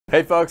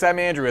Hey folks, I'm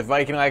Andrew with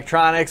Viking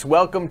Electronics.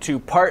 Welcome to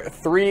part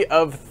 3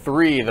 of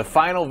 3, the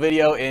final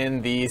video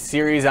in the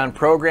series on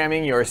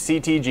programming your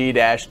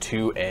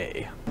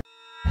CTG-2A.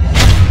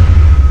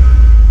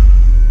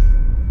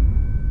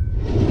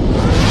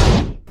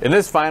 In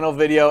this final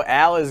video,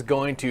 Al is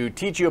going to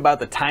teach you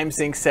about the time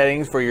sync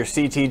settings for your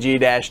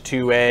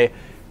CTG-2A,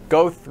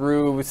 go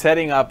through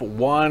setting up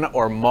one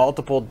or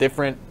multiple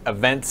different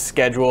event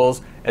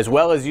schedules, as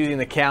well as using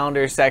the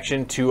calendar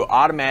section to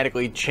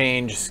automatically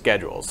change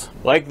schedules.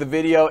 Like the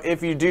video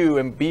if you do,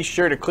 and be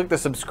sure to click the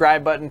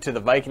subscribe button to the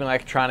Viking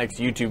Electronics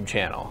YouTube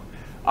channel.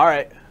 All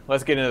right,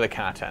 let's get into the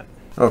content.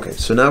 Okay,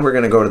 so now we're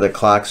going to go to the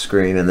clock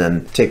screen and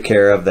then take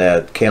care of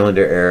that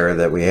calendar error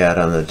that we had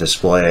on the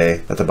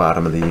display at the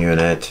bottom of the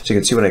unit. So you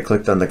can see when I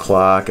clicked on the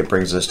clock, it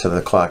brings us to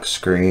the clock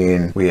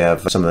screen. We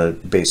have some of the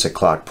basic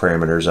clock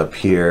parameters up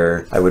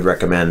here. I would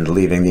recommend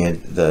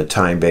leaving the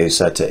time base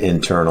set to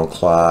internal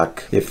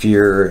clock. If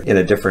you're in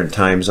a different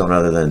time zone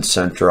other than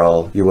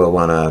central, you will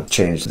want to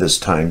change this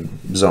time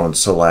zone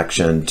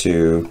selection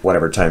to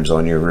whatever time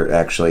zone you're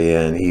actually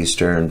in,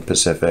 Eastern,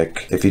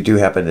 Pacific. If you do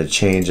happen to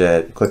change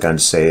it, click on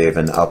Save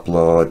and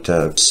upload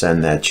to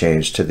send that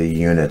change to the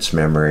unit's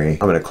memory. I'm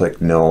going to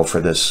click no for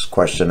this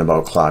question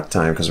about clock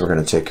time because we're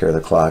going to take care of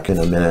the clock in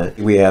a minute.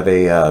 We have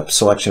a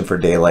selection for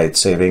daylight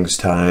savings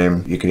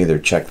time. You can either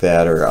check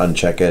that or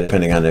uncheck it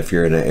depending on if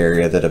you're in an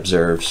area that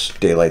observes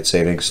daylight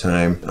savings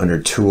time.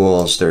 Under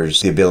tools,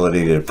 there's the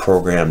ability to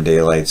program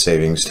daylight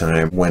savings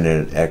time when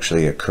it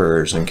actually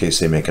occurs in case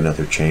they make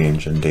another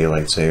change in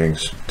daylight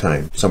savings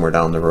time somewhere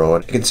down the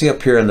road. You can see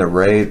up here on the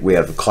right we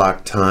have the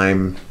clock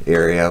time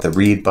area. The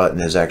read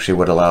button is actually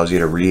what allows you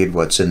to read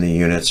what's in the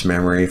unit's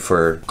memory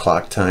for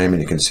clock time,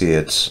 and you can see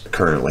it's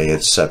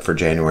set for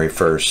January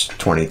 1st,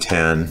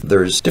 2010.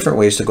 There's different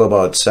ways to go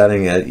about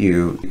setting it.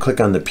 You click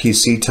on the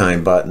PC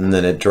time button,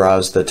 then it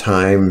draws the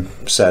time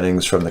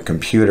settings from the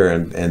computer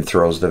and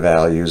throws the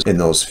values in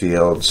those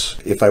fields.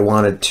 If I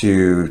wanted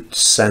to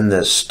send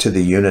this to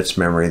the unit's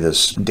memory,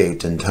 this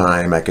date and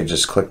time, I could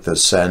just click the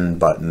send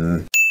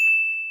button.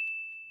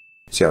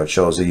 See how it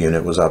shows the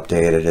unit was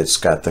updated. It's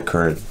got the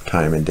current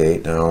time and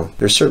date now.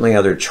 There's certainly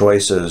other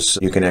choices.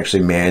 You can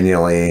actually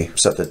manually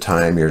set the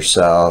time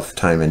yourself,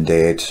 time and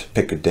date,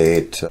 pick a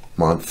date,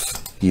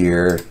 month,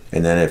 year,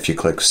 and then if you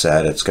click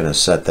set, it's going to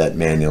set that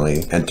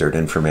manually entered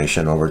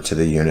information over to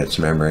the unit's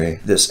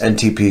memory. This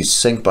NTP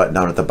sync button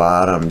down at the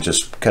bottom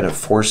just kind of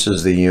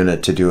forces the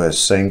unit to do a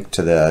sync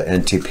to the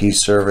NTP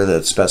server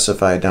that's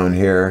specified down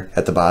here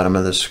at the bottom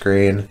of the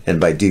screen, and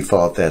by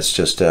default that's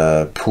just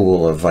a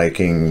pool of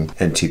Viking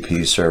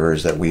NTP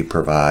servers that we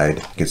provide.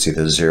 You can see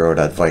the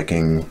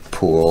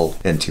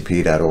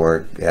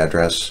 0.vikingpool.ntp.org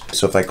address.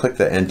 So if I click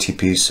the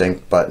NTP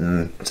sync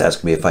button, it's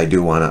asking me if I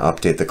do want to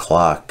update the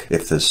clock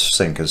if this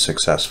sync is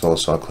successful,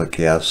 so I'll click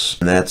yes,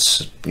 and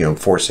that's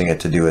forcing it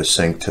to do a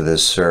sync to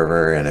this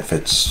server, and if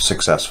it's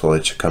successful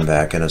it should come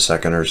back in a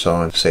second or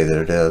so and say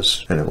that it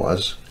is, and it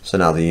was. So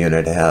now the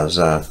unit has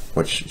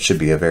which should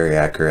be a very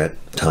accurate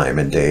time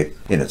and date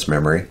in its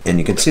memory. And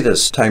you can see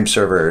this time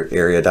server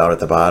area down at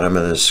the bottom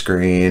of the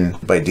screen.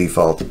 By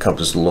default, it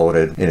comes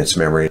loaded in its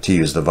memory to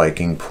use the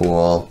Viking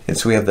pool. And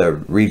so we have the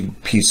read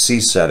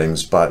PC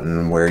settings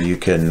button where you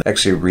can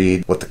actually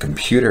read what the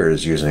computer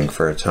is using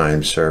for a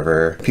time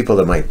server. People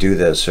that might do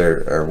this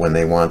are when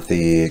they want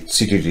the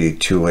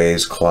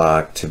CTG-2A's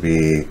clock to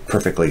be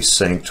perfectly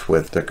synced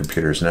with the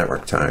computer's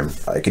network time.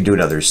 I can do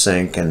another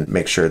sync and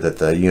make sure that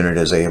the unit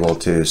is able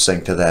to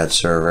sync to that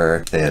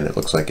server, and it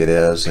looks like it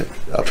is. It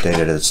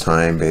updated its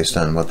time based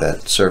on what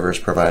that server is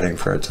providing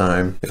for a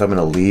time. If I'm going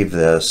to leave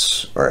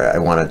this, or I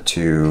wanted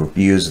to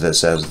use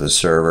this as the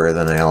server,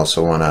 then I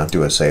also want to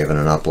do a save and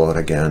an upload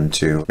again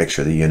to make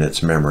sure the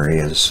unit's memory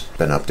has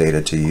been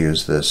updated to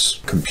use this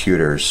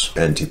computer's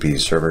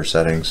NTP server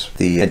settings.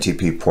 The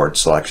NTP port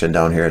selection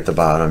down here at the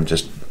bottom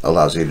just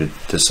allows you to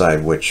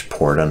decide which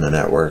port on the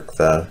network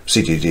the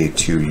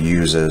CTG-2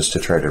 uses to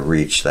try to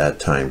reach that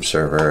time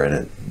server, and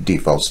it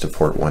defaults to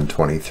port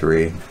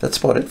 123. That's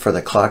about it for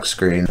the clock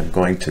screen. I'm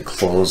going to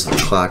close the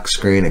clock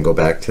screen and go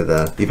back to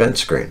the event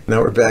screen.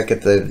 Now we're back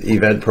at the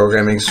event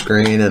programming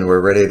screen and we're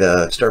ready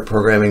to start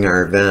programming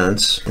our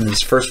events. In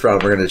this first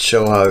round, we're going to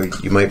show how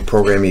you might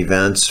program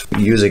events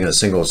using a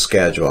single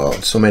schedule.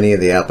 So many of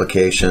the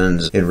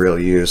applications in real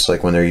use,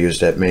 like when they're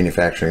used at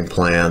manufacturing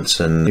plants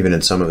and even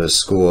in some of the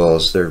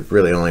schools, they're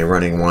really only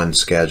running one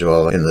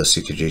schedule in the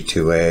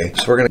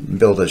CTG-2A. So we're going to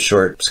build a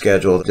short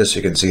schedule just so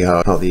you can see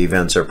how the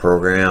events are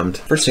programmed.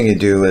 First thing you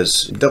do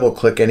is double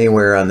click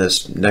anywhere on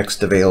this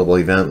next available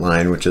event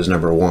line, which is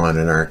number 1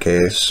 in our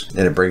case,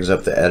 and it brings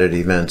up the edit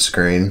event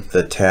screen.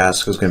 The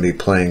task is going to be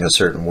playing a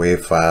certain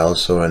wave file,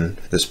 so in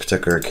this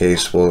particular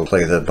case we'll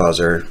play the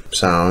buzzer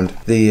sound.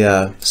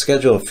 The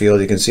schedule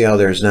field, you can see how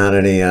there's not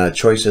any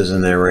choices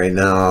in there right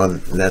now.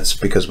 That's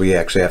because we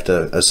actually have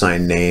to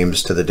assign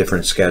names to the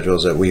different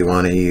schedules that we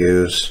want to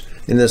use.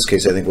 In this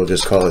case, I think we'll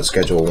just call it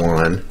Schedule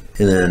 1.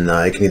 And then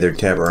I can either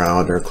tab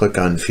around or click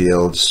on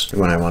fields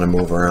when I want to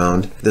move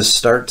around. This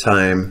start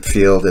time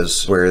field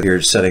is where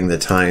you're setting the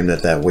time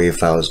that that wave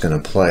file is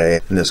going to play.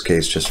 In this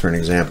case, just for an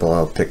example,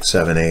 I'll pick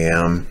 7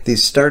 a.m.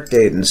 These start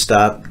date and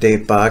stop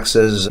date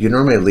boxes, you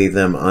normally leave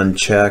them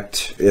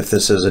unchecked if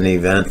this is an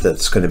event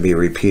that's going to be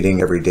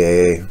repeating every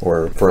day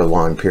or for a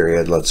long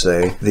period, let's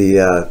say.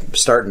 The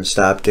start and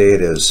stop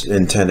date is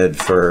intended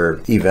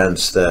for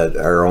events that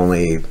are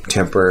only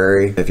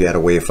temporary. If you had a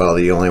wave file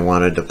that you only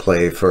wanted to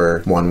play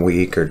for 1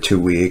 week or 2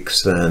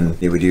 weeks, then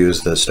you would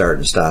use the start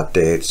and stop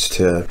dates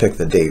to pick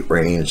the date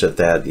range that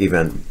that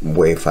event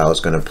wave file is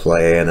going to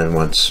play, and then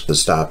once the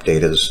stop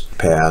date is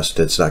passed,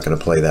 it's not going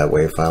to play that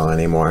wave file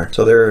anymore.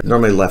 So they're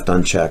normally left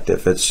unchecked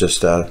if it's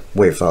just a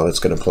wave file that's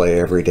going to play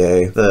every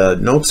day. The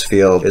notes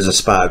field is a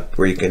spot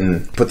where you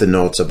can put the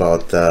notes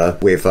about the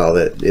wave file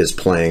that is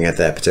playing at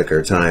that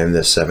particular time,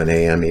 this 7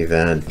 a.m.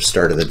 event,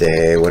 start of the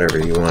day, whatever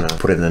you want to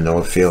put in the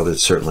note field.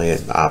 It's certainly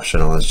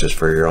optional. It's just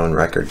for your own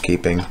record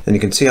keeping. And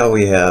you can see how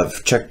we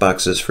have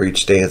checkboxes for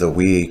each day of the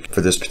week.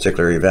 For this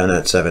particular event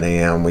at 7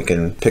 a.m. we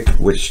can pick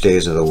which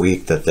days of the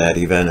week that that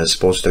event is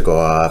supposed to go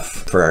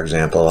off. For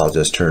example, I'll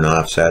just turn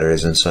off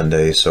Saturdays and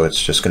Sundays, so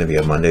it's just going to be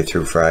a Monday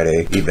through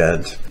Friday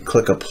event.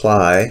 Click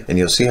apply and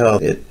you'll see how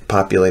it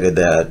populated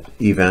that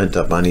event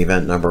up on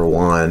event number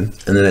 1,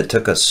 and then it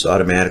took us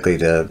automatically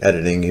to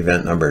editing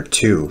event number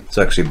 2. It's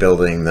actually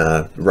building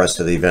the rest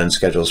of the event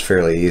schedules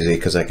fairly easy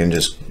because I can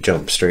just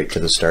jump straight to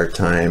the start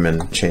time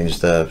and change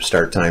the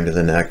start time to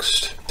the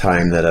next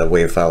time that a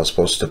wave file is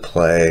supposed to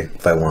play.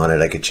 If I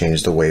wanted, I could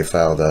change the wave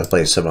file to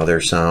play some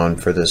other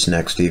sound for this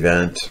next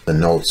event. The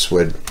notes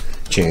would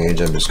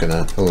change. I'm just going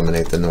to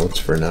eliminate the notes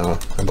for now.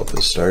 How about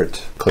the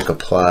start? Click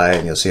apply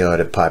and you'll see how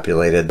it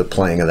populated the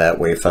playing of that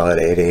wave file at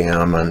 8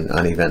 a.m.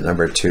 on event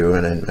number 2,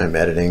 and I'm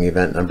editing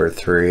event number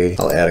 3.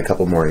 I'll add a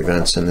couple more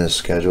events in this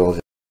schedule.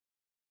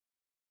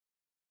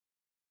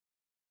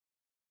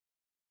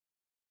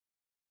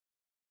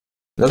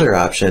 Another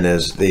option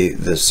is the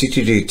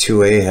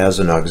CTG-2A has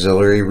an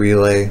auxiliary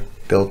relay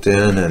built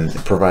in and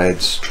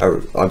provides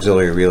an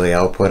auxiliary relay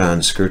output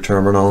on screw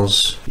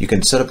terminals. You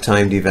can set up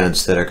timed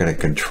events that are going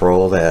to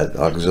control that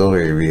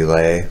auxiliary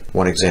relay.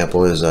 One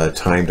example is a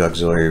timed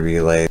auxiliary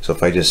relay. So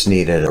if I just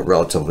needed a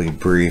relatively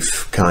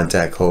brief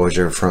contact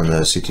closure from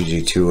the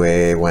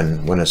CTG-2A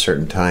when a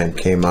certain time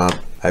came up,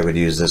 I would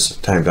use this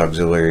timed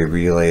auxiliary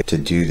relay to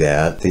do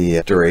that.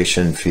 The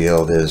duration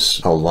field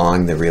is how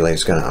long the relay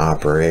is going to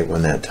operate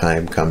when that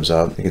time comes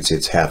up. You can see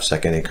it's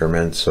half-second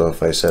increments, so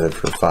if I set it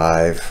for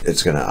 5,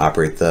 it's going to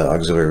operate the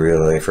auxiliary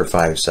relay for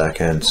 5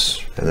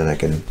 seconds, and then I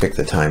can pick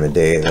the time of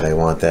day that I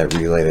want that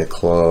relay to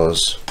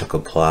close. Click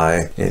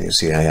apply, and you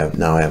see I have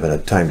a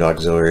timed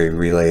auxiliary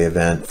relay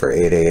event for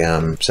 8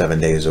 a.m. 7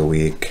 days a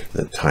week.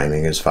 The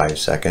timing is 5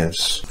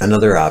 seconds.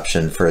 Another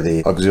option for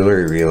the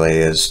auxiliary relay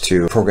is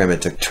to program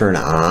it to turn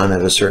on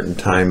at a certain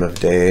time of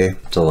day.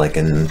 So like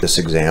in this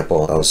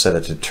example, I'll set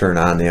it to turn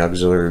on the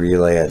auxiliary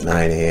relay at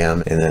 9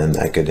 a.m. and then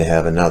I could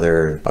have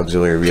another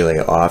auxiliary relay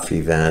off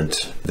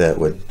event that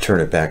would turn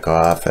it back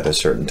off at a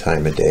certain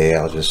time of day.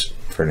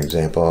 For an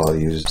example, I'll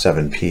use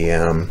 7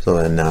 p.m. So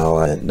then now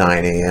at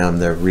 9 a.m.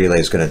 the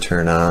relay is going to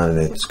turn on and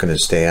it's going to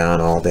stay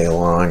on all day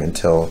long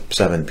until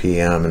 7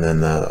 p.m. and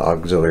then the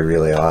auxiliary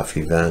relay off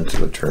event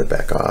would turn it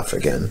back off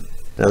again.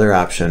 Another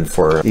option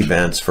for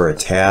events for a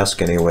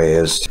task anyway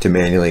is to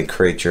manually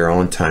create your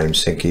own time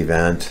sync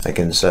event. I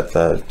can set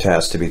the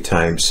task to be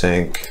time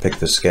sync, pick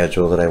the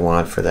schedule that I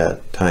want for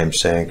that time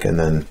sync, and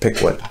then pick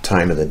what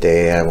time of the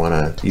day I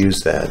want to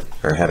use that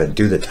or have it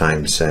do the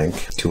time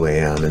sync, 2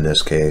 a.m. in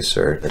this case,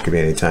 or it could be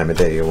any time of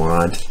day you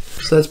want.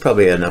 So that's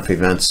probably enough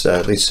events,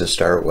 at least to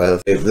start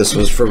with. If this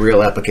was for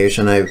real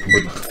application, I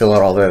would fill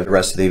out all the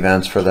rest of the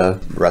events for the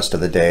rest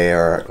of the day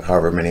or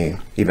however many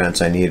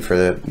events I need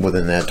for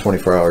within that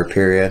 24-hour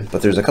period.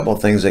 But there's a couple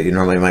of things that you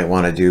normally might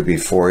want to do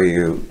before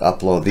you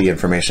upload the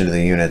information to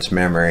the unit's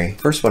memory.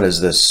 First one is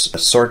this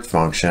sort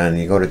function.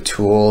 You go to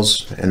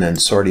Tools and then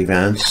Sort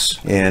Events,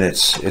 and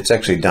it's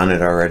actually done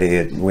it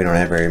already. We don't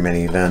have very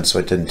many events, so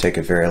it didn't take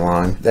it very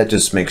long. That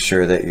just makes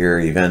sure that your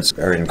events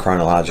are in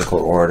chronological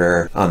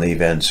order on the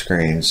event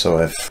screen. So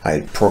if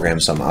I program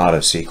some out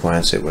of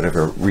sequence, it would have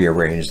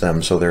rearranged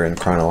them so they're in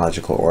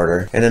chronological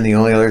order. And then the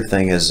only other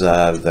thing is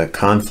the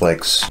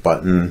conflicts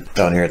button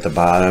down here at the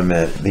bottom.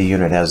 The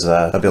unit has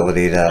the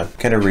ability to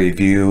kind of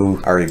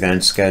review our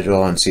event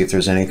schedule and see if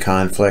there's any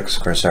conflicts.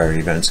 Of course, our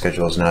event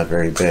schedule is not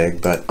very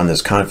big, but on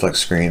this conflict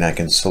screen, I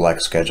can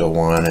select Schedule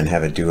 1 and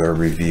have it do a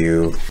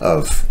review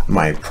of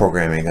my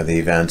programming of the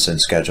events in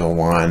Schedule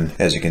 1.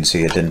 As you can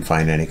see, it didn't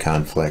find any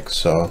conflicts,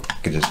 so I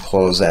could just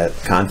close that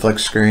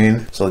conflict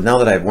screen. So now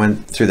that I've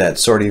went through that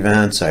sort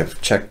events, I've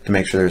checked to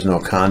make sure there's no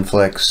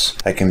conflicts.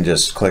 I can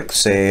just click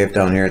save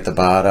down here at the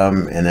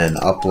bottom and then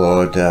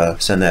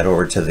upload, send that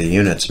over to the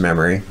units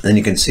memory. Then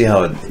you can see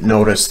how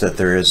notice that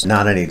there is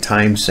not any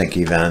time sync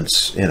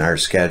events in our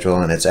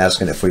schedule, and it's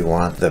asking if we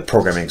want the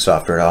programming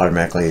software to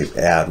automatically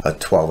add a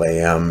 12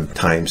 a.m.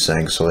 time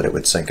sync so that it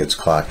would sync its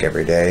clock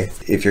every day.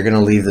 If you're going to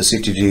leave the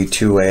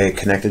CTG-2A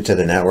connected to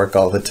the network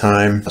all the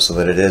time so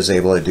that it is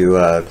able to do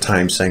a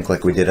time sync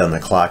like we did on the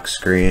clock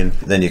screen,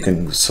 then you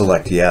can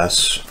select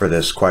yes for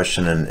this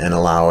question and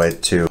allow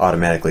it to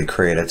automatically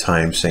create a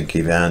time sync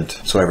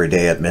event. So every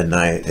day at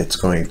midnight it's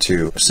going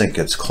to sync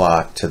its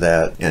clock to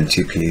that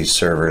NTP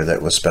server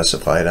that was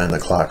specified on the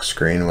clock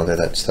screen, whether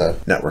that's the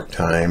network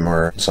time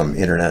or some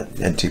internet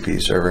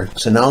NTP server.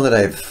 So now that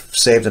I've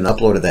saved and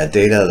uploaded that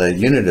data, the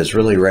unit is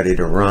really ready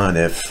to run.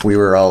 If we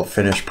were all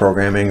finished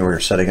programming, we're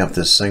setting up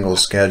this single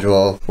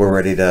schedule, we're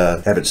ready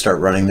to have it start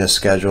running this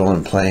schedule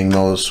and playing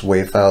those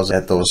WAV files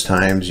at those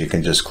times, you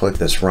can just click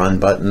this run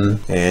button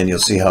and you'll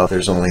see how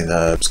there's only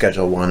the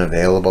schedule 1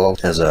 available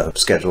as a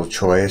schedule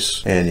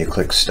choice, and you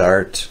click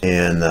start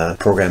and the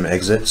program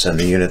exits and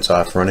the unit's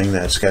off running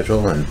that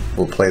schedule, and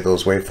we'll play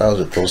those WAV files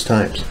at those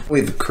times.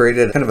 We've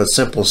created kind of a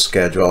simple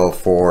schedule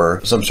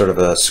for some sort of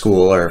a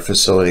school or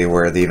facility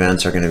where the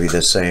events are going to be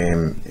the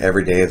same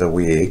every day of the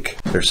week.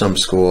 There's some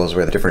schools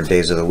where the different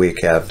days of the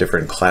week have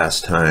different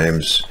class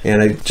times,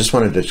 and I just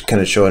wanted to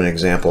kind of show an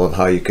example of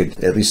how you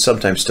could at least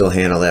sometimes still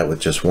handle that with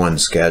just one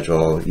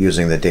schedule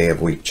using the day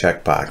of week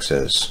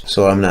checkboxes.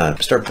 So I'm going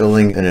to start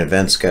building an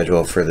event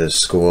schedule for this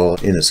school.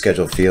 In the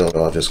schedule field,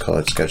 I'll just call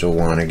it schedule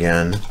 1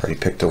 again. Already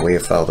picked a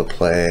WAV file to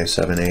play,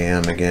 7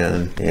 a.m.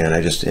 again, and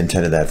I just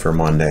intended that for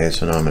Monday,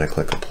 so now I'm going to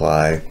click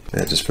apply.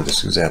 And just for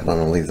this example, I'm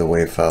going to leave the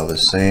WAV file the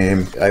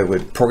same. I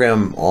would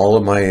program all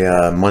of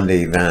my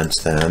Monday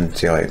events then.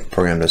 See how I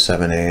programmed a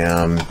 7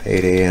 a.m.,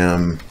 8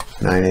 a.m.,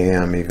 9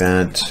 a.m.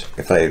 event.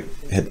 If I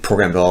had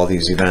programmed all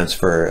these events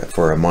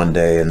for a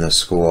Monday in the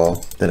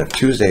school, then if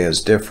Tuesday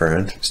is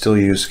different, still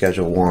use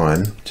schedule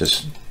 1,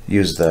 just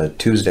use the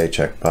Tuesday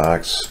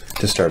checkbox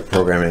to start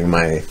programming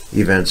my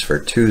events for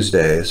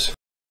Tuesdays.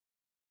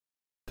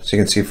 So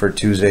you can see for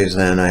Tuesdays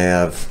then I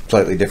have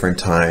slightly different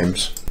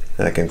times,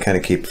 and I can kind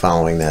of keep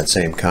following that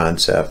same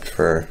concept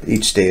for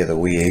each day of the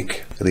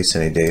week, at least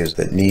any days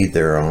that need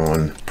their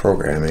own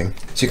programming.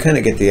 So you kind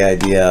of get the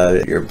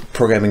idea. You're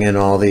programming in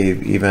all the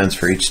events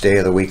for each day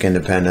of the week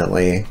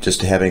independently,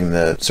 just having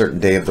the certain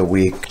day of the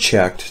week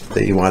checked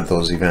that you want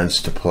those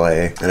events to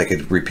play. And I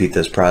could repeat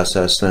this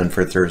process then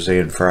for Thursday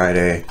and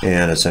Friday,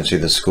 and essentially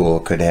the school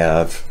could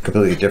have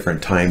completely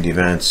different timed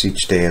events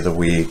each day of the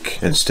week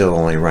and still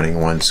only running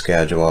one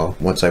schedule.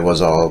 Once I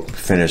was all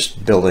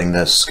finished building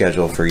this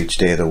schedule for each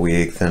day of the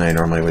week, then I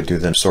normally would do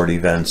the sort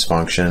events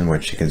function,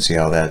 which you can see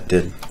how that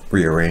did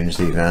rearrange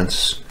the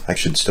events. I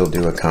should still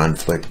do a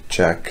conflict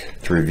check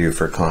to review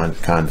for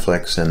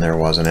conflicts, and there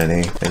wasn't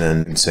any. And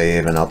then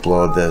save and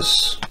upload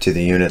this to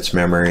the unit's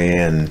memory,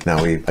 and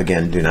now we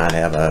again do not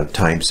have a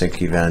time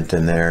sync event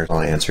in there. I'll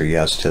answer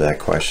yes to that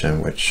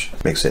question, which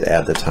makes it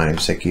add the time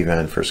sync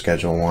event for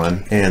schedule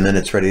 1. And then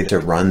it's ready to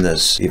run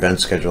this event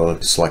schedule.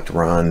 Select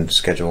run,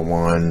 schedule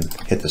 1,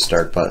 hit the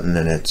start button,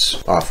 and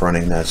it's off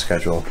running that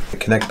schedule.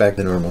 Connect back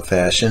to normal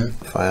fashion,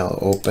 file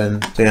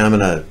open. So yeah, I'm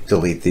gonna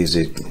delete these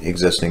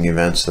existing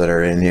events that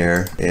are in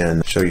here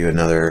and show you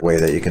another way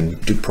that you can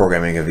do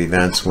programming of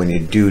events when you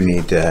do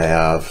need to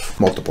have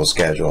multiple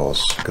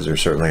schedules, because there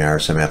certainly are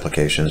some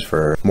applications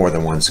for more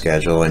than one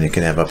schedule, and you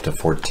can have up to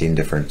 14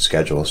 different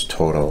schedules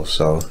total.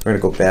 So we're going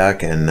to go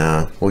back and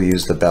we'll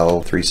use the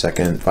Bell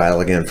 3-second file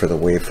again for the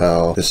WAV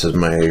file. This is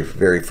my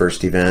very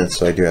first event,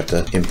 so I do have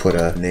to input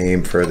a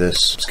name for this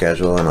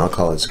schedule, and I'll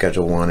call it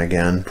schedule 1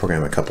 again.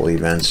 Program a couple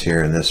events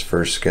here in this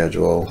first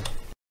schedule.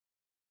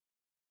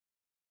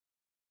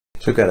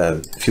 So we've got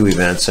a few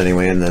events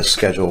anyway in the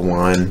schedule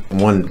 1.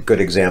 One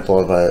good example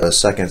of a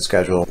second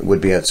schedule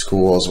would be at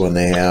schools when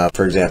they have,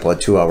 for example, a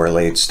 2-hour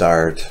late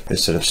start.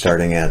 Instead of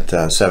starting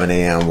at 7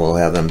 a.m., we'll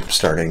have them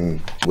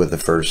starting with the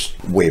first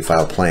WAV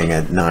file playing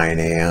at 9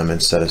 a.m.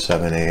 instead of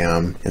 7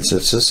 a.m. And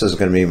since this is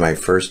going to be my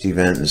first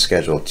event in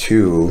schedule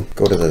 2,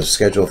 go to the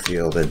schedule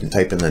field and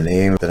type in the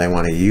name that I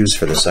want to use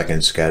for the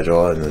second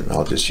schedule, and then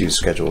I'll just use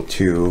schedule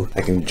 2.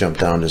 I can jump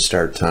down to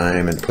start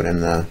time and put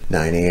in the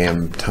 9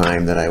 a.m.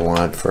 time that I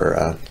want for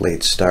a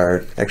late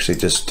start. Actually,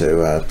 just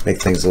to make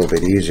things a little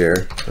bit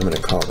easier, I'm going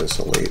to call this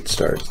a late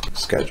start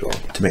schedule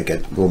to make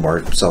it a little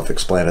more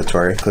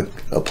self-explanatory. Click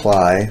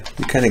apply.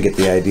 You kind of get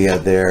the idea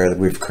there that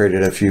we've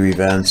created a few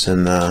events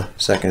in the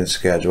second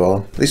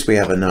schedule. At least we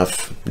have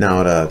enough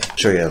now to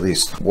show you at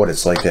least what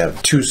it's like to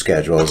have 2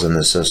 schedules in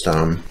the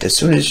system. As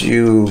soon as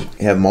you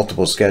have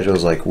multiple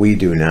schedules like we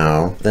do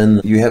now,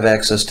 then you have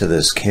access to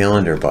this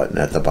calendar button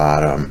at the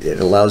bottom. It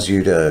allows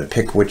you to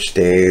pick which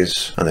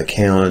days on the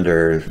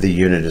calendar the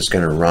unit is is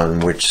going to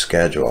run which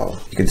schedule.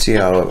 You can see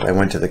how I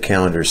went to the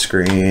calendar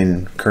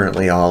screen,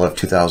 currently all of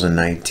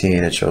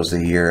 2019, it shows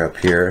the year up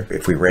here.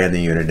 If we ran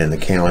the unit in the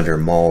calendar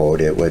mode,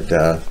 it would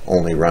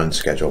only run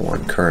schedule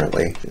 1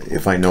 currently.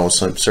 If I know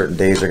some certain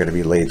days are going to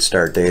be late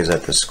start days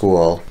at the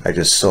school, I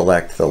just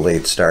select the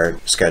late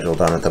start schedule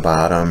down at the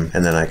bottom,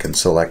 and then I can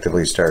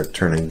selectively start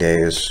turning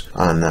days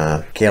on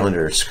the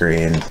calendar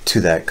screen to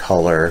that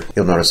color.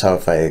 You'll notice how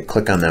if I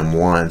click on them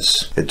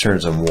once, it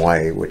turns them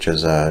white, which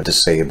is a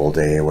disabled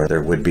day where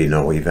there would be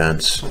no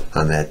events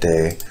on that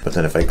day. But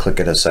then if I click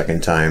it a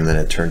second time, then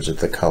it turns it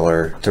the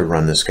color to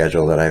run the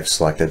schedule that I've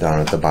selected down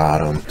at the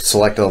bottom.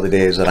 Select all the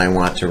days that I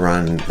want to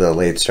run the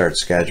late start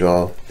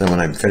schedule. Then when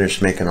I'm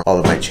finished making all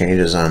of my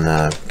changes on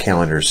the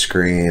calendar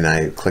screen,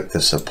 I click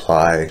this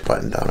apply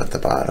button down at the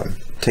bottom.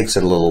 It takes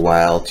it a little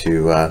while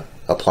to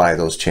apply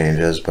those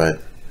changes,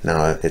 but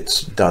now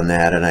it's done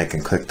that, and I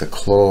can click the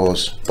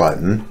close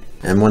button.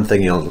 And one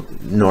thing you'll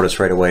notice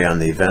right away on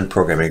the event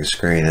programming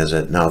screen is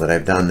that now that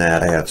I've done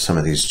that, I have some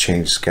of these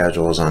change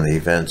schedules on the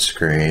event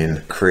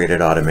screen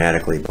created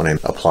automatically when I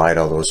applied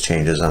all those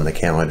changes on the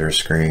calendar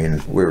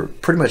screen. We're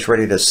pretty much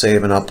ready to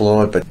save and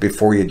upload, but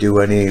before you do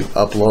any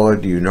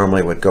upload, you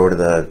normally would go to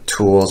the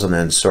tools and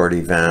then sort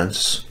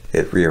events.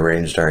 It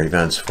rearranged our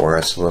events for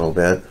us a little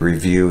bit.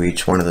 Review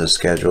each one of the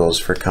schedules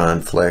for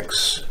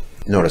conflicts.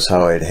 Notice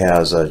how it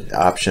has an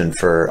option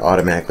for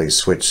automatically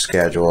switch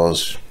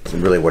schedules.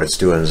 Really what it's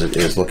doing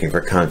is looking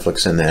for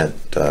conflicts in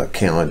that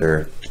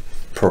calendar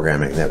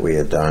programming that we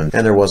had done.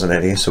 And there wasn't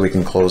any, so we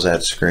can close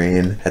that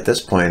screen. At this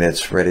point,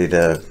 it's ready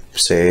to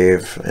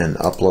save and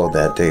upload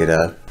that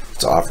data.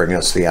 It's offering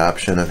us the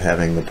option of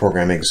having the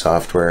programming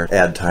software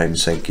add time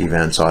sync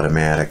events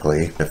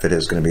automatically. If it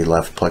is going to be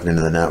left plugged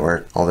into the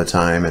network all the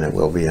time, and it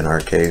will be in our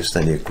case,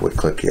 then you would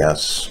click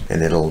yes,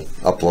 and it'll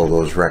upload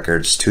those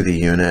records to the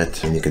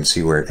unit, and you can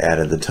see where it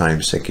added the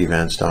time sync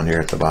events down here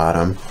at the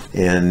bottom.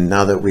 And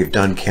now that we've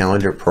done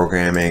calendar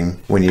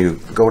programming, when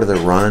you go to the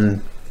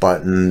run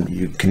button,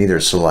 you can either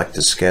select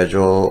a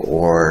schedule,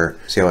 or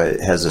see how it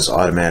has this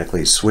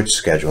automatically switch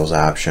schedules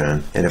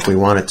option. And if we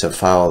wanted to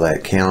follow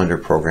that calendar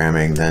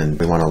programming, then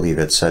we want to leave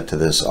it set to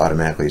this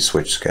automatically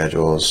switch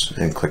schedules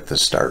and click the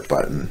start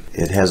button.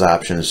 It has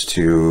options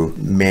to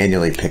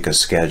manually pick a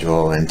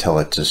schedule and tell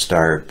it to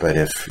start, but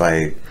if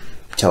I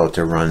tell it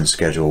to run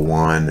schedule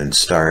 1 and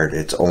start,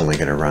 it's only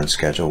going to run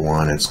schedule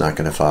 1. It's not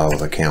going to follow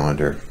the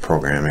calendar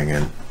programming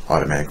and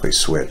automatically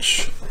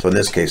switch. So in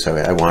this case,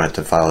 I want it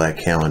to follow that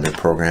calendar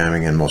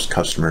programming, and most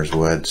customers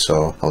would,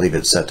 so I'll leave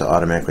it set to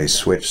automatically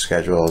switch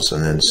schedules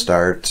and then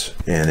start,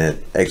 and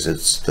it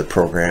exits the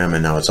program,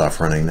 and now it's off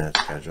running that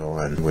schedule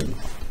and would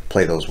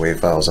play those WAV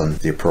files on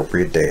the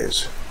appropriate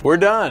days. We're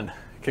done.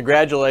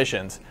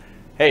 Congratulations.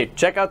 Hey,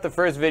 check out the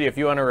first video if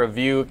you want to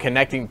review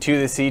connecting to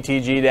the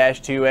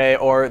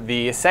CTG-2A, or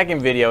the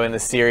second video in the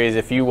series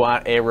if you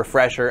want a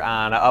refresher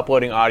on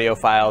uploading audio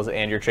files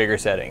and your trigger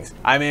settings.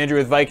 I'm Andrew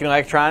with Viking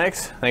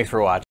Electronics. Thanks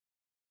for watching.